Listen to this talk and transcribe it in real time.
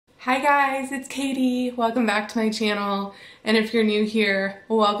Hi guys, it's Katie. Welcome back to my channel. And if you're new here,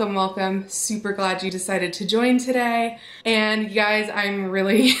 welcome, welcome. Super glad you decided to join today. And you guys, I'm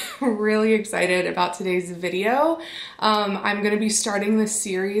really, really excited about today's video. I'm gonna be starting this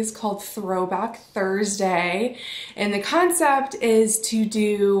series called Throwback Thursday. And the concept is to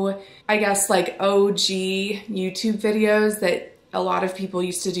do, I guess, like OG YouTube videos that a lot of people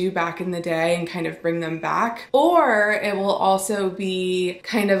used to do back in the day and kind of bring them back. Or it will also be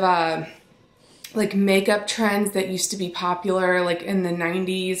kind of a like makeup trends that used to be popular like in the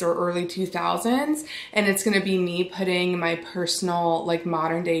 90s or early 2000s, and it's gonna be me putting my personal like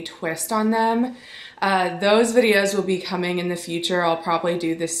modern day twist on them. Those videos will be coming in the future. I'll probably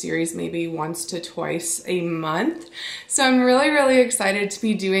do this series maybe once to twice a month. So I'm really, really excited to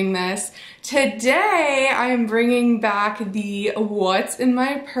be doing this. Today, I'm bringing back the What's in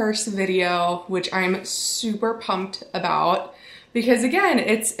My Purse video, which I'm super pumped about because again,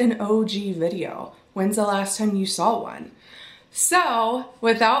 it's an OG video. When's the last time you saw one? So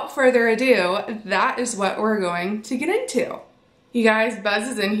without further ado, that is what we're going to get into. You guys, Buzz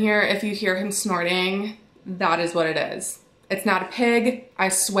is in here. If you hear him snorting, that is what it is. It's not a pig, I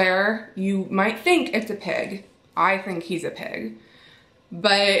swear. You might think it's a pig. I think he's a pig.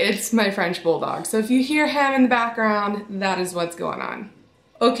 But it's my French bulldog. So if you hear him in the background, that is what's going on.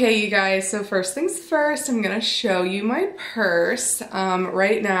 Okay, you guys, so first things first, I'm gonna show you my purse.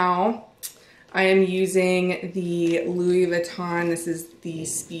 Right now, I am using the Louis Vuitton. This is the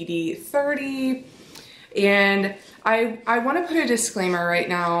SPEEDY 30. And I want to put a disclaimer right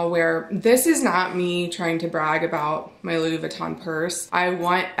now where this is not me trying to brag about my Louis Vuitton purse. I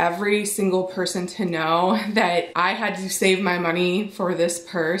want every single person to know that I had to save my money for this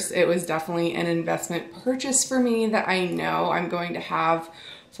purse. It was definitely an investment purchase for me that I know I'm going to have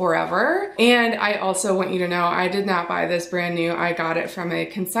forever. And I also want you to know I did not buy this brand new. I got it from a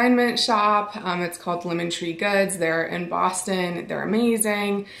consignment shop. It's called Lemon Tree Goods. They're in Boston. They're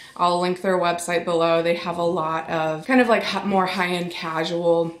amazing. I'll link their website below. They have a lot of kind of like more high-end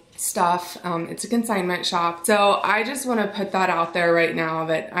casual stuff. It's a consignment shop. So I just want to put that out there right now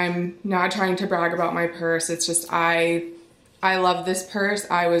that I'm not trying to brag about my purse. It's just I love this purse.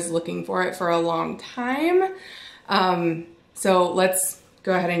 I was looking for it for a long time. So let's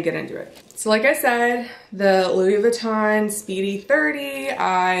go ahead and get into it. So like I said, the Louis Vuitton SPEEDY 30,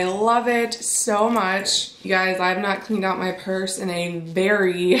 I love it so much. You guys, I have not cleaned out my purse in a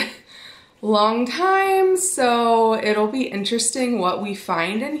very long time, so it'll be interesting what we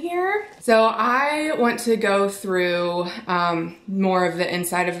find in here. So I want to go through more of the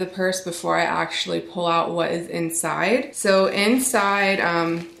inside of the purse before I actually pull out what is inside. So inside,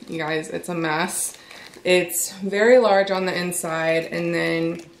 you guys, it's a mess. It's very large on the inside, and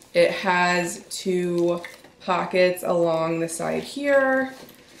then it has two pockets along the side here.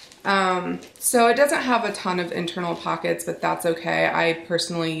 So it doesn't have a ton of internal pockets, but that's okay. I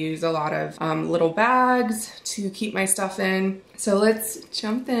personally use a lot of little bags to keep my stuff in. So let's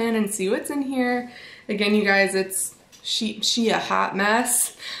jump in and see what's in here. Again, you guys, it's she a hot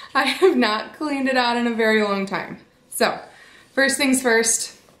mess. I have not cleaned it out in a very long time. So first things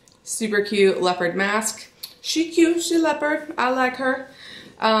first, super cute leopard mask. She cute, she leopard, I like her.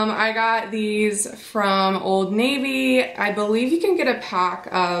 I got these from Old Navy. I believe you can get a pack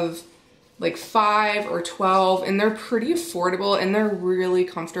of like 5 or 12, and they're pretty affordable and they're really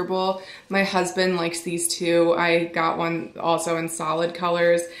comfortable. My husband likes these too. I got one also in solid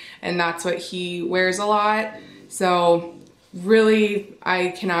colors, and that's what he wears a lot. So really, I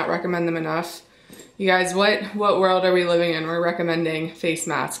cannot recommend them enough. You guys, what world are we living in? We're recommending face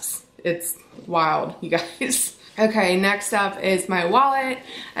masks. It's wild, you guys. Okay, next up is my wallet.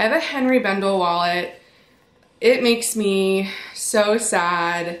 I have a Henry Bendel wallet. It makes me so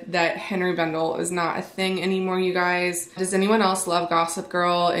sad that Henry Bendel is not a thing anymore, you guys. Does anyone else love Gossip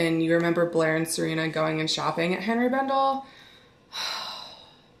Girl and you remember Blair and Serena going and shopping at Henry Bendel?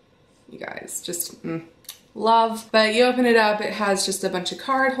 You guys, just love. But you open it up, it has just a bunch of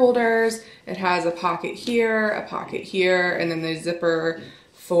card holders. It has a pocket here, and then the zipper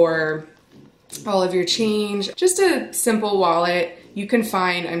for all of your change. Just a simple wallet. You can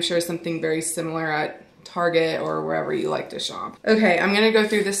find, I'm sure, something very similar at Target or wherever you like to shop. Okay, I'm gonna go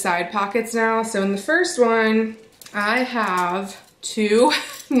through the side pockets now. So in the first one, I have 2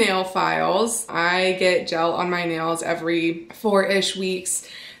 nail files. I get gel on my nails every 4-ish weeks.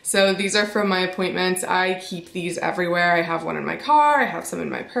 So these are from my appointments. I keep these everywhere. I have one in my car, I have some in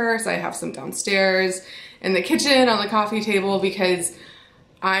my purse, I have some downstairs in the kitchen on the coffee table because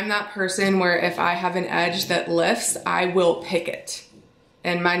I'm that person where if I have an edge that lifts, I will pick it.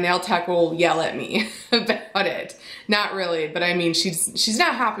 And my nail tech will yell at me about it. Not really, but I mean, she's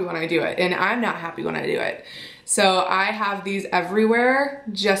not happy when I do it, and I'm not happy when I do it. So I have these everywhere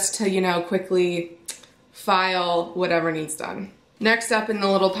just to, you know, quickly file whatever needs done. Next up in the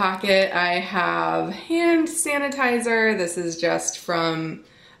little pocket, I have hand sanitizer. This is just from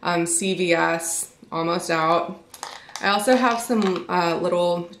CVS, almost out. I also have some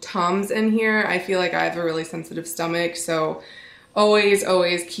little Tums in here. I feel like I have a really sensitive stomach, so always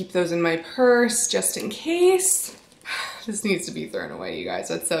keep those in my purse just in case. This needs to be thrown away, you guys.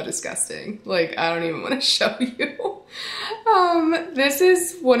 That's so disgusting. Like, I don't even want to show you. This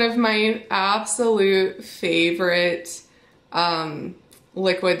is one of my absolute favorite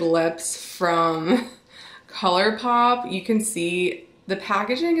liquid lips from ColourPop. You can see the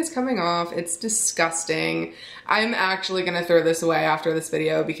packaging is coming off. It's disgusting. I'm actually gonna throw this away after this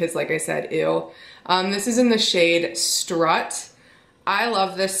video because, like I said, ew. This is in the shade Strut. I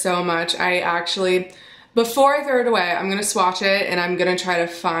love this so much. Before I throw it away, I'm gonna swatch it and I'm gonna try to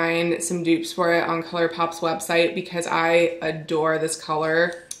find some dupes for it on ColourPop's website because I adore this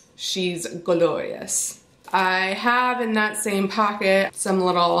color. She's glorious. I have in that same pocket some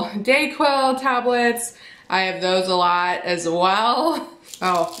little Dayquil tablets. I have those a lot as well.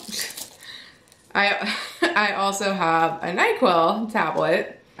 Oh, I also have a NyQuil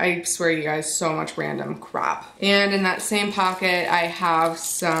tablet. I swear you guys, so much random crap. And in that same pocket, I have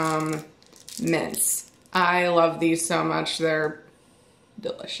some mints. I love these so much. They're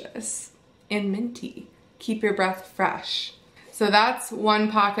delicious and minty. Keep your breath fresh. So that's one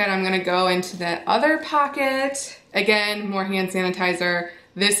pocket. I'm gonna go into the other pocket. Again, more hand sanitizer.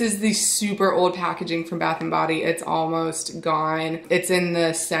 This is the super old packaging from Bath & Body. It's almost gone. It's in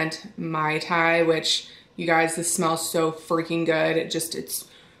the scent Mai Tai, which, you guys, this smells so freaking good. It's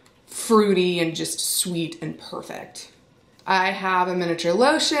fruity and just sweet and perfect. I have a miniature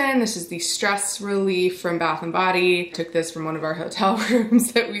lotion. This is the Stress Relief from Bath & Body. Took this from one of our hotel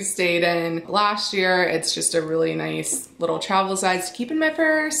rooms that we stayed in last year. It's just a really nice little travel size to keep in my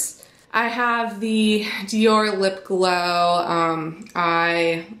purse. I have the Dior Lip Glow.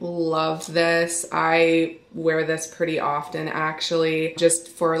 I love this. I wear this pretty often actually, just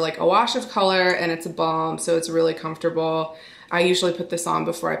for like a wash of color, and it's a balm, so it's really comfortable. I usually put this on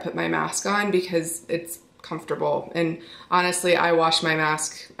before I put my mask on because it's comfortable, and honestly, I wash my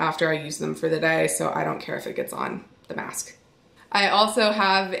mask after I use them for the day, so I don't care if it gets on the mask. I also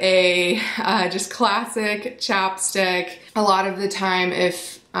have a just classic chapstick. A lot of the time,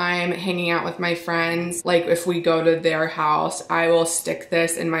 if I'm hanging out with my friends, like if we go to their house, I will stick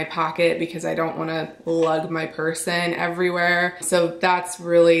this in my pocket because I don't want to lug my purse in everywhere. So that's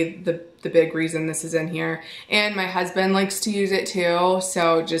really the big reason this is in here. And my husband likes to use it too,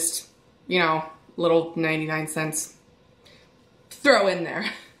 so just, you know, little 99 cents throw in there.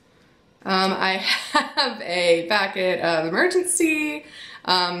 I have a packet of Emergency.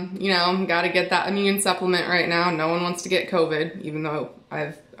 You know, gotta get that immune supplement right now. No one wants to get COVID, even though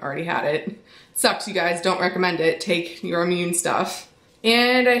I've already had it. Sucks, you guys, don't recommend it. Take your immune stuff.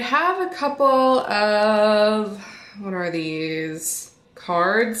 And I have a couple of, what are these?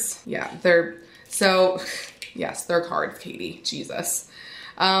 Cards? Yeah, yes, they're cards, Katie, Jesus.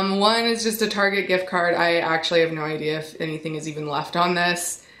 One is just a Target gift card. I actually have no idea if anything is even left on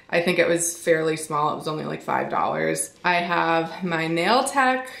this. I think it was fairly small. It was only like $5. I have my Nail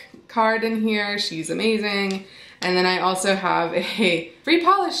Tech card in here. She's amazing. And then I also have a free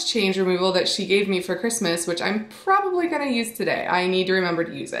polish change removal that she gave me for Christmas, which I'm probably gonna use today. I need to remember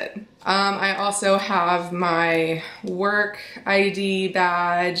to use it. I also have my work ID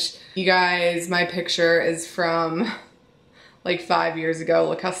badge. You guys, my picture is from like 5 years ago.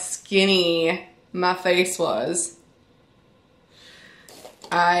 Look how skinny my face was.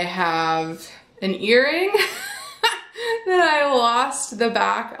 I have an earring that I lost the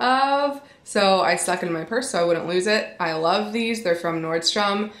back of, so I stuck it in my purse so I wouldn't lose it. I love these. They're from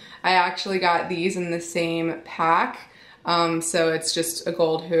Nordstrom. I actually got these in the same pack, so it's just a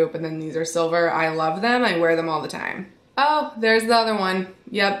gold hoop and then these are silver. I love them. I wear them all the time. Oh, there's the other one.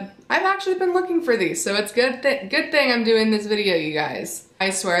 Yep, I've actually been looking for these, so it's good thing I'm doing this video, you guys. I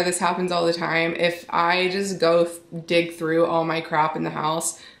swear this happens all the time. If I just go dig through all my crap in the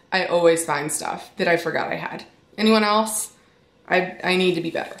house, I always find stuff that I forgot I had. Anyone else? I need to be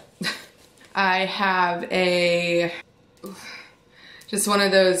better. I have just one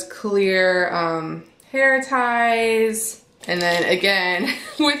of those clear hair ties. And then again,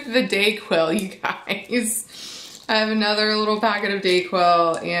 with the Dayquil, you guys. I have another little packet of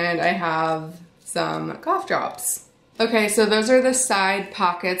Dayquil and I have some cough drops. Okay, so those are the side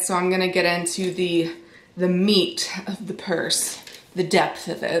pockets, so I'm gonna get into the meat of the purse, the depth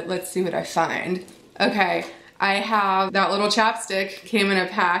of it. Let's see what I find. Okay, I have that little chapstick, came in a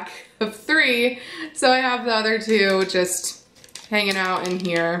pack of 3, so I have the other 2 just hanging out in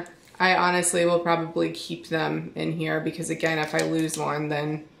here. I honestly will probably keep them in here because again, if I lose one,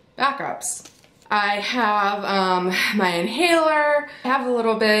 then backups. I have my inhaler. I have a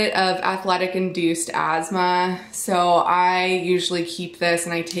little bit of athletic induced asthma, so I usually keep this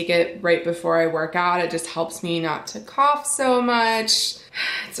and I take it right before I work out. It just helps me not to cough so much.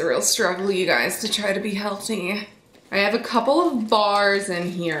 It's a real struggle, you guys, to try to be healthy. I have a couple of bars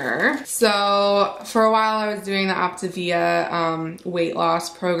in here. So for a while I was doing the Optavia weight loss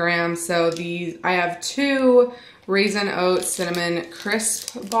program. So I have 2 Raisin Oat Cinnamon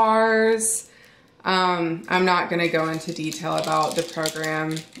Crisp bars. I'm not gonna go into detail about the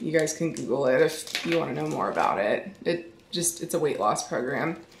program. You guys can Google it if you wanna know more about it. It's a weight loss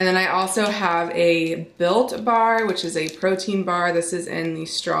program. And then I also have a Built bar, which is a protein bar. This is in the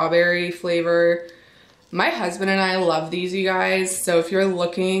strawberry flavor. My husband and I love these, you guys. So if you're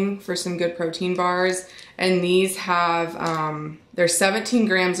looking for some good protein bars, and these have, they're 17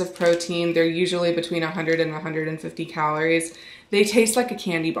 grams of protein. They're usually between 100 and 150 calories. They taste like a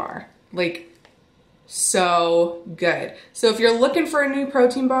candy bar, like so good. So if you're looking for a new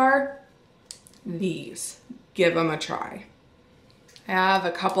protein bar, give them a try. I have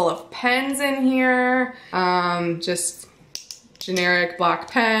a couple of pens in here, just generic black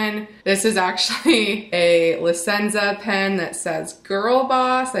pen. This is actually a Licenza pen that says Girl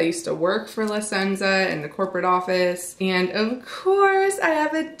Boss. I used to work for Licenza in the corporate office. And of course, I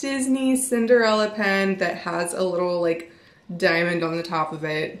have a Disney Cinderella pen that has a little like diamond on the top of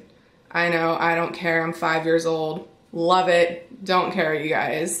it. I know, I don't care, I'm 5 years old. Love it, don't care, you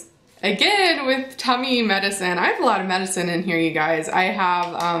guys. Again, with tummy medicine, I have a lot of medicine in here, you guys. I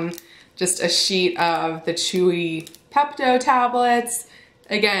have just a sheet of the Chewy Pepto tablets.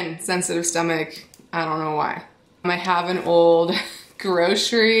 Again, sensitive stomach, I don't know why. I have an old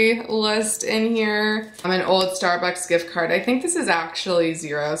grocery list in here. An old Starbucks gift card. I think this is actually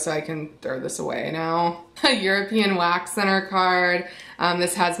 0, so I can throw this away now. A European Wax Center card.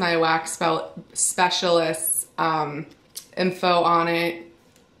 This has my wax specialist's info on it.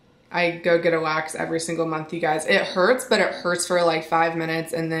 I go get a wax every single month, you guys. It hurts, but it hurts for like 5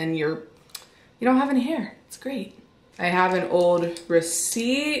 minutes and then you don't have any hair. It's great. I have an old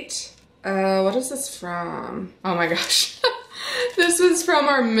receipt. What is this from? Oh my gosh. This was from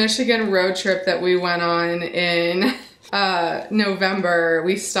our Michigan road trip that we went on in November.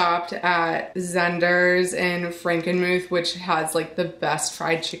 We stopped at Zender's in Frankenmuth, which has like the best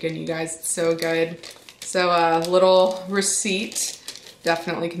fried chicken, you guys. It's so good. So a little receipt.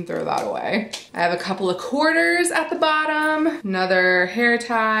 Definitely can throw that away. I have a couple of quarters at the bottom, another hair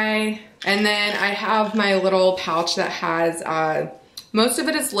tie, and then I have my little pouch that has, most of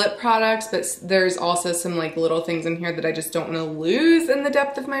it is lip products, but there's also some like little things in here that I just don't want to lose in the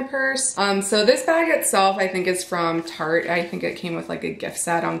depth of my purse. So this bag itself, I think is from Tarte. I think it came with like a gift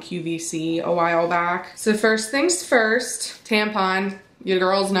set on QVC a while back. So first things first, tampon. You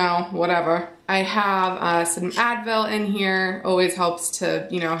girls know, whatever. I have some Advil in here. Always helps to,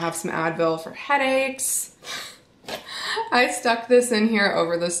 you know, have some Advil for headaches. I stuck this in here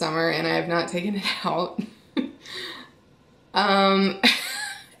over the summer and I have not taken it out.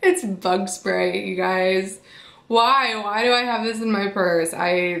 It's bug spray, you guys. Why? Why do I have this in my purse?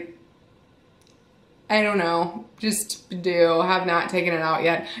 I don't know. Just do. Have not taken it out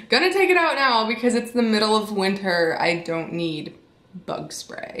yet. Gonna take it out now because it's the middle of winter. I don't need bug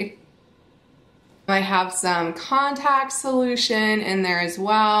spray. I have some contact solution in there as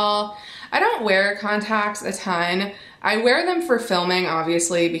well. I don't wear contacts a ton. I wear them for filming,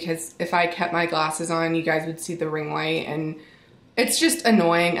 obviously, because if I kept my glasses on, you guys would see the ring light, and it's just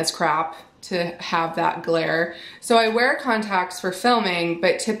annoying as crap to have that glare. So I wear contacts for filming,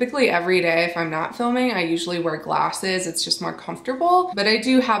 but typically every day if I'm not filming, I usually wear glasses. It's just more comfortable. But I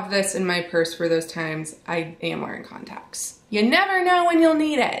do have this in my purse for those times I am wearing contacts. You never know when you'll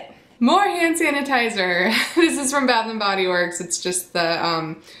need it. More hand sanitizer. This is from Bath & Body Works. It's just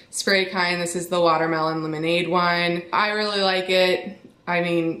the spray kind. This is the watermelon lemonade one. I really like it. I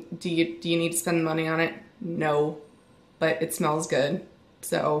mean, do you need to spend money on it? No, but it smells good.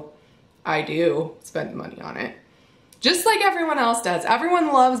 So I do spend money on it. Just like everyone else does.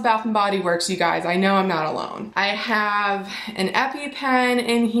 Everyone loves Bath & Body Works, you guys. I know I'm not alone. I have an EpiPen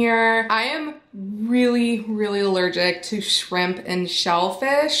in here. I am really, really allergic to shrimp and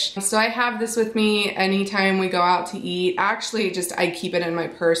shellfish. So I have this with me anytime we go out to eat. Actually, I keep it in my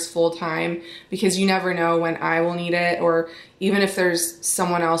purse full time because you never know when I will need it, or even if there's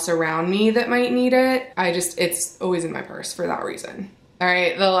someone else around me that might need it. It's always in my purse for that reason. All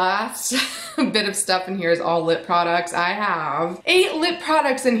right, the last bit of stuff in here is all lip products. I have 8 lip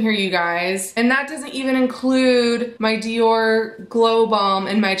products in here, you guys, and that doesn't even include my Dior Glow Balm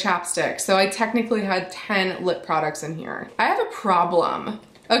and my chapstick. So I technically had 10 lip products in here. I have a problem.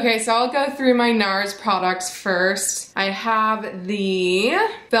 Okay, so I'll go through my NARS products first. I have the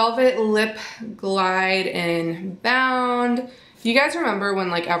Velvet Lip Glide in Bound. You guys remember when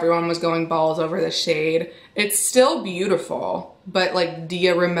like everyone was going balls over the shade? It's still beautiful, but like, do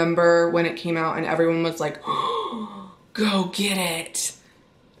you remember when it came out and everyone was like, oh, go get it?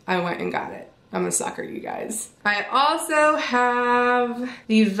 I went and got it. I'm a sucker, you guys. I also have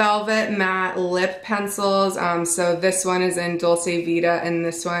the Velvet Matte Lip Pencils. So this one is in Dulce Vita and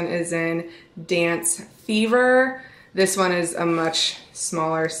this one is in Dance Fever. This one is a much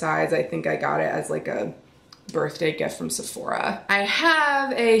smaller size. I think I got it as like a birthday gift from Sephora. I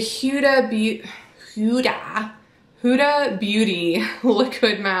have a Huda Beauty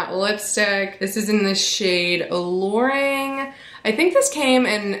Liquid Matte Lipstick. This is in the shade Alluring. I think this came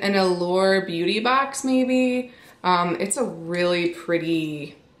in an Allure Beauty box maybe. It's a really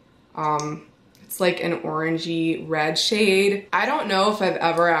pretty, it's like an orangey red shade. I don't know if I've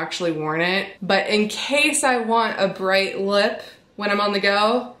ever actually worn it, but in case I want a bright lip when I'm on the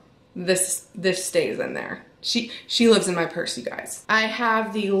go, this stays in there. She lives in my purse, you guys. I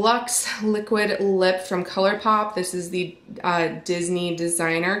have the Luxe Liquid Lip from ColourPop. This is the Disney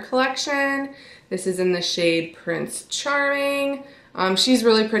Designer Collection. This is in the shade Prince Charming. She's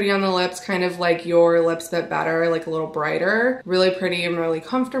really pretty on the lips, kind of like your lips but better, like a little brighter. Really pretty and really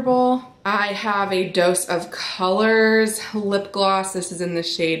comfortable. I have a Dose of Colors lip gloss. This is in the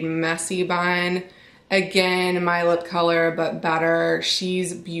shade Messy Bun. Again, my lip color, but better.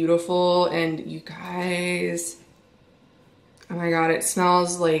 She's beautiful, and you guys, oh my God, it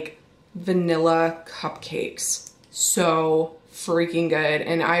smells like vanilla cupcakes. So freaking good,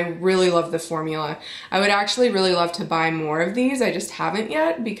 and I really love the formula. I would actually really love to buy more of these. I just haven't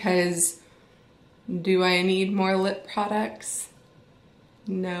yet because do I need more lip products?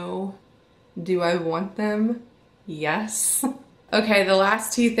 No. Do I want them? Yes. Okay, the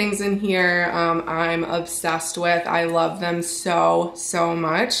last 2 things in here I'm obsessed with. I love them so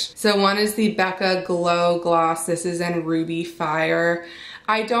much. So one is the Becca Glow Gloss. This is in Ruby Fire.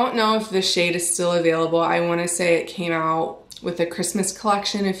 I don't know if the shade is still available. I want to say it came out with a Christmas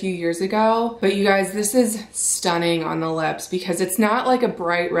collection a few years ago. But you guys, this is stunning on the lips because it's not like a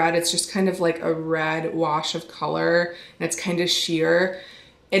bright red. It's just kind of like a red wash of color, and it's kind of sheer.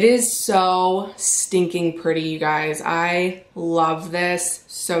 It is so stinking pretty, you guys. I love this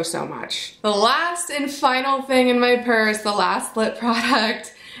so much. The last and final thing in my purse, the last lip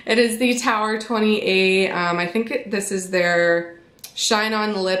product, it is the Tower 28. I think this is their Shine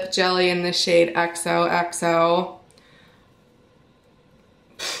On Lip Jelly in the shade XOXO.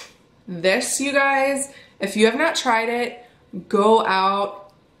 This, you guys, if you have not tried it, go out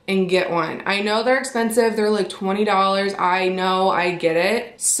and get one. I know they're expensive. They're like $20. I know, I get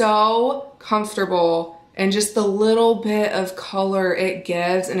it. So comfortable, and just the little bit of color it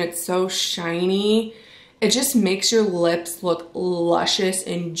gives, and it's so shiny. It just makes your lips look luscious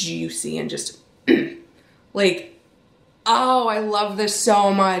and juicy and just like, oh, I love this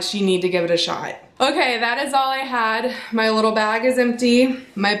so much. You need to give it a shot. Okay, that is all I had. My little bag is empty.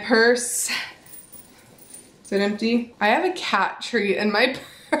 My purse, is it empty? I have a cat treat in my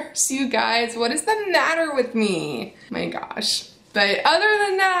purse, you guys. What is the matter with me? My gosh. But other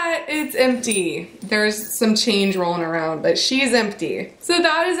than that, it's empty. There's some change rolling around, but she's empty. So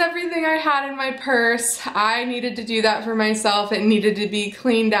that is everything I had in my purse. I needed to do that for myself. It needed to be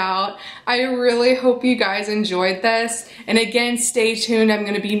cleaned out. I really hope you guys enjoyed this. And again, stay tuned. I'm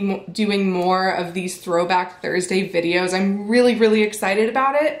gonna be doing more of these Throwback Thursday videos. I'm really excited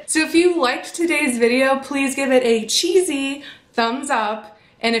about it. So if you liked today's video, please give it a cheesy thumbs up.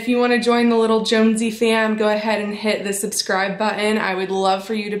 And if you want to join the little Jonesy fam, go ahead and hit the subscribe button. I would love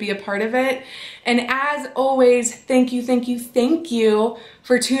for you to be a part of it. And as always, thank you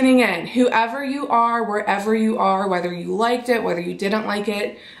for tuning in. Whoever you are, wherever you are, whether you liked it, whether you didn't like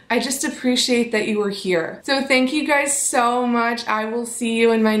it, I just appreciate that you were here. So thank you guys so much. I will see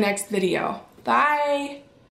you in my next video. Bye.